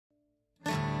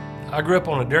I grew up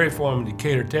on a dairy farm in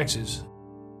Decatur, Texas.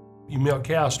 You milk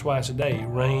cows twice a day,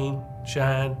 rain,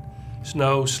 shine,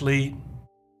 snow, sleet.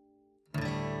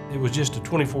 It was just a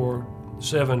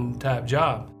 24/7 type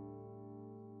job.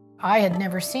 I had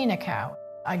never seen a cow.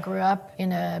 I grew up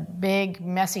in a big,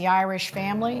 messy Irish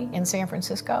family in San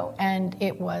Francisco, and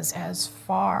it was as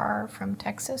far from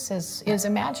Texas as is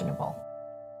imaginable.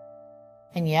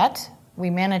 And yet, we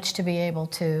managed to be able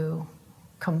to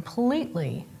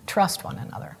completely trust one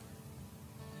another.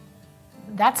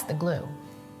 That's the glue.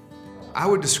 I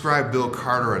would describe Bill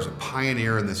Carter as a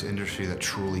pioneer in this industry that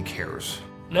truly cares.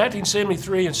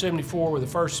 1973 and 74 were the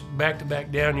first back-to-back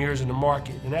down years in the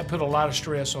market, and that put a lot of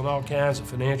stress on all kinds of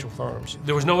financial firms.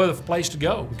 There was no other place to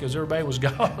go because everybody was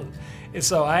gone. And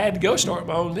so I had to go start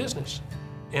my own business.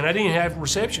 And I didn't have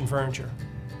reception furniture.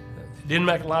 It didn't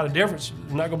make a lot of difference.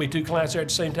 There's not going to be two clients there at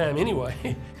the same time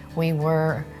anyway. We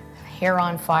were hair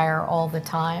on fire all the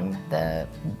time.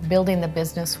 Building the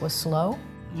business was slow.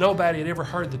 Nobody had ever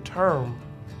heard the term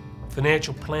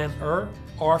financial planner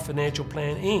or financial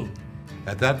planning.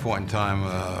 At that point in time,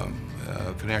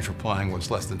 financial planning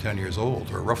was less than 10 years old,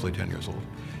 or roughly 10 years old.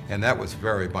 And that was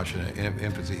very much in an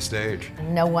infancy stage.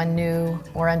 No one knew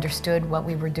or understood what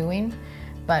we were doing,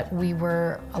 but we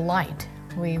were alight.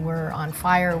 We were on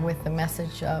fire with the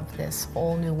message of this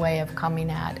whole new way of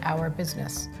coming at our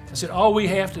business. I said, all we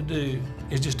have to do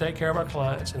is just take care of our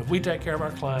clients, and if we take care of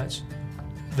our clients,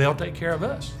 they'll take care of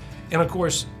us. And of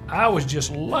course, I was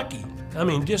just lucky. I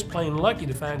mean, just plain lucky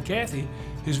to find Kathy,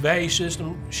 whose value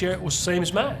system was the same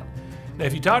as mine. Now,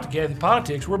 if you talk to Kathy,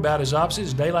 politics, we're about as opposite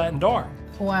as daylight and dark.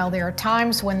 While there are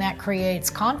times when that creates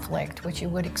conflict, which you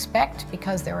would expect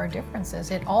because there are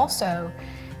differences, it also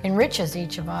enriches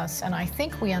each of us, and I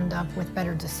think we end up with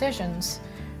better decisions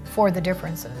for the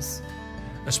differences.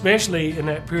 Especially in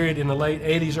that period in the late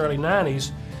 80s, early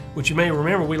 90s, which you may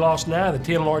remember, we lost 9 of the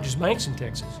 10 largest banks in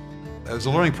Texas. It was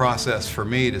a learning process for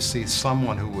me to see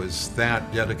someone who was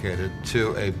that dedicated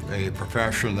to a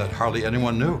profession that hardly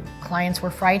anyone knew. Clients were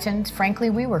frightened. Frankly,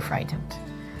 we were frightened.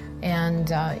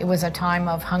 And it was a time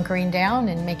of hunkering down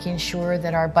and making sure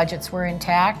that our budgets were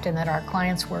intact and that our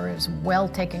clients were as well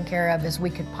taken care of as we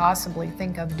could possibly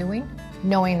think of doing,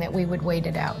 knowing that we would wait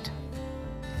it out.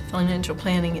 Financial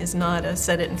planning is not a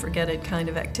set it and forget it kind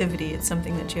of activity. It's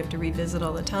something that you have to revisit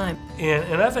all the time.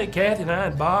 And I think Kathy and I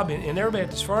and Bob and everybody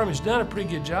at this firm has done a pretty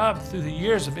good job through the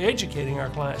years of educating our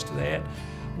clients to that.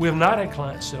 We have not had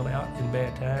clients sell out in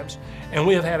bad times, and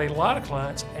we have had a lot of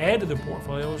clients add to their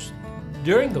portfolios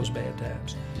during those bad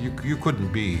times. You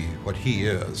couldn't be what he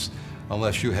is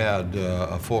unless you had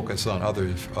a focus on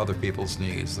other people's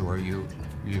needs, where you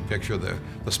picture the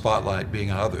spotlight being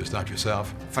on others, not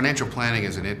yourself. Financial planning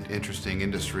is an interesting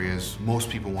industry, as most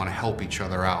people want to help each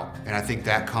other out. And I think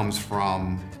that comes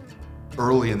from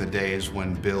early in the days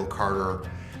when Bill Carter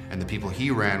and the people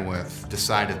he ran with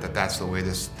decided that that's the way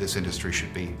this industry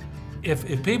should be.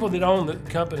 If people that own the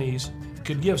companies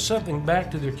could give something back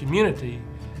to their community,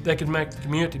 they could make the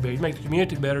community better. You make the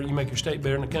community better, you make your state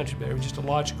better and the country better. It's just a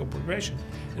logical progression.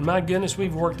 And my goodness,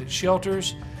 we've worked at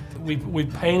shelters,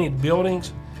 we've painted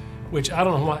buildings, which I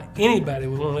don't know why anybody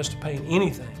would want us to paint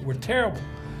anything. We're terrible.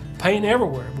 Paint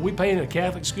everywhere. We painted a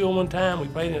Catholic school one time, we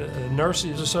painted a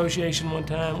nurses association one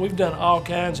time. We've done all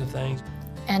kinds of things.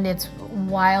 And it's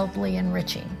wildly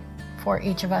enriching for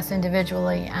each of us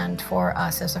individually and for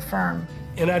us as a firm.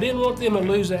 And I didn't want them to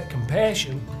lose that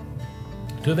compassion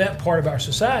to that part of our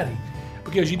society,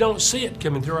 because you don't see it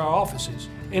coming through our offices.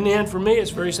 In the end, for me, it's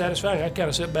very satisfying. I kind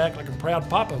of sit back like a proud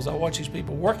papa as I watch these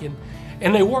people working,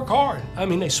 and they work hard. I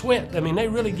mean, they sweat. I mean, they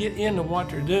really get into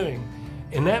what they're doing,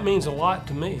 and that means a lot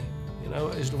to me, you know,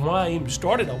 as to why I even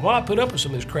started, why I put up with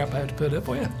some of this crap I have to put up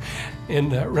with in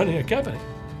running a company.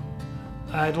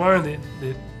 I had learned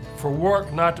that for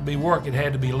work not to be work, it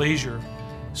had to be leisure.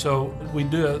 So we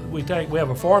have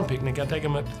a farm picnic. I take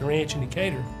them up to the ranch in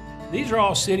Decatur. These are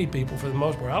all city people for the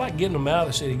most part. I like getting them out of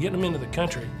the city, getting them into the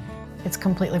country. It's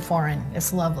completely foreign.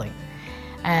 It's lovely.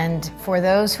 And for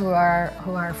those who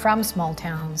are from small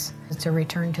towns, to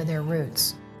return to their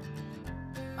roots.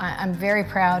 I'm very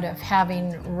proud of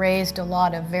having raised a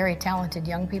lot of very talented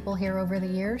young people here over the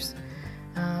years.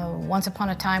 Once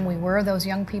upon a time, we were those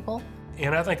young people.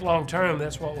 And I think long term,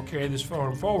 that's what will carry this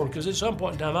firm forward, because at some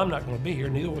point in time, I'm not going to be here,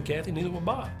 neither will Kathy, neither will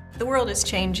Bob. The world is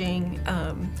changing,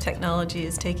 technology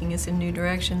is taking us in new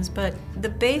directions, but the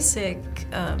basic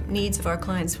needs of our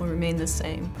clients will remain the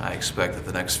same. I expect that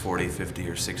the next 40, 50,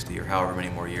 or 60, or however many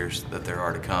more years that there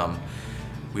are to come,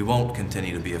 we won't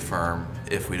continue to be a firm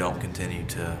if we don't continue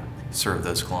to serve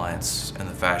those clients in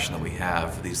the fashion that we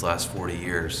have for these last 40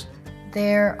 years.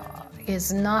 There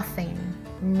is nothing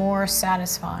more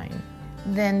satisfying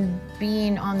than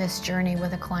being on this journey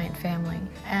with a client family.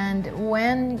 And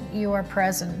when you are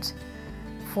present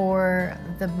for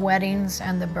the weddings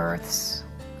and the births,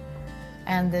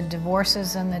 and the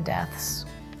divorces and the deaths,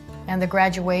 and the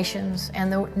graduations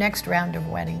and the next round of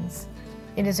weddings,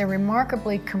 it is a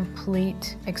remarkably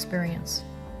complete experience.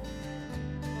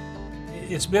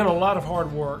 It's been a lot of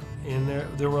hard work, and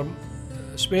there were,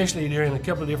 especially during a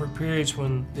couple of different periods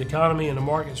when the economy and the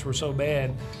markets were so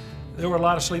bad, there were a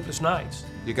lot of sleepless nights.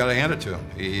 You got to hand it to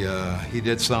him. He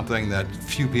did something that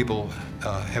few people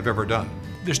have ever done.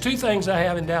 There's two things I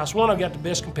have in Dallas. One, I've got the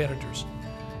best competitors.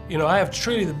 You know, I have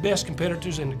truly the best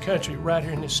competitors in the country right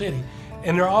here in this city,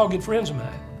 and they're all good friends of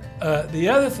mine. The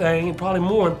other thing, and probably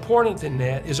more important than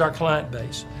that, is our client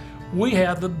base. We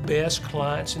have the best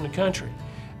clients in the country.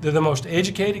 They're the most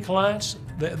educated clients.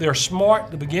 They're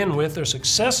smart to begin with, they're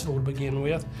successful to begin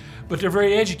with, but they're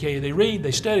very educated. They read,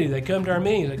 they study, they come to our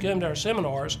meetings, they come to our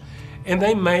seminars, and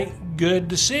they make good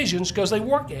decisions because they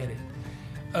work at it.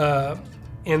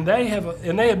 And they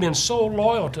have been so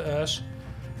loyal to us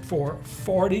for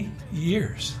 40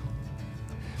 years.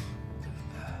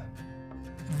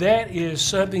 That is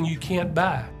something you can't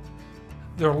buy.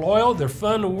 They're loyal, they're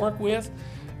fun to work with,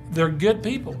 they're good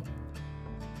people.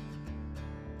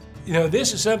 You know,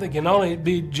 this is something that can only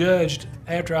be judged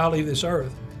after I leave this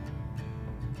earth.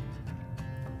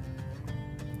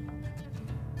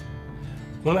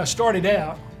 When I started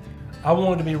out, I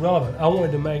wanted to be relevant. I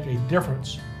wanted to make a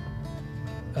difference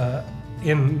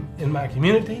in my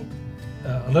community,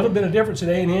 a little bit of difference at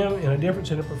A&M and a difference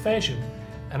in the profession.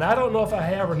 And I don't know if I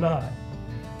have or not,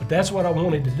 but that's what I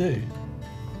wanted to do.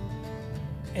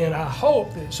 And I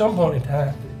hope that at some point in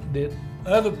time that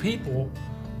other people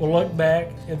will look back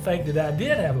and think that I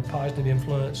did have a positive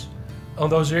influence on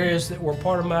those areas that were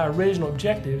part of my original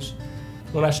objectives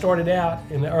when I started out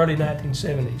in the early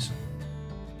 1970s.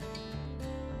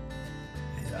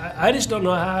 I just don't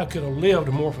know how I could have lived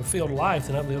a more fulfilled life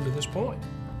than I've lived at this point.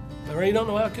 I really don't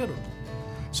know how I could have.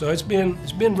 So it's been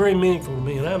very meaningful to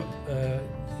me, and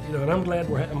I'm glad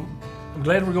we're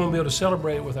going to be able to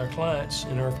celebrate it with our clients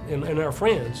and our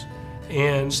friends,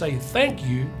 and say thank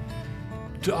you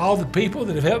to all the people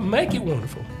that have helped make it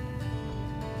wonderful.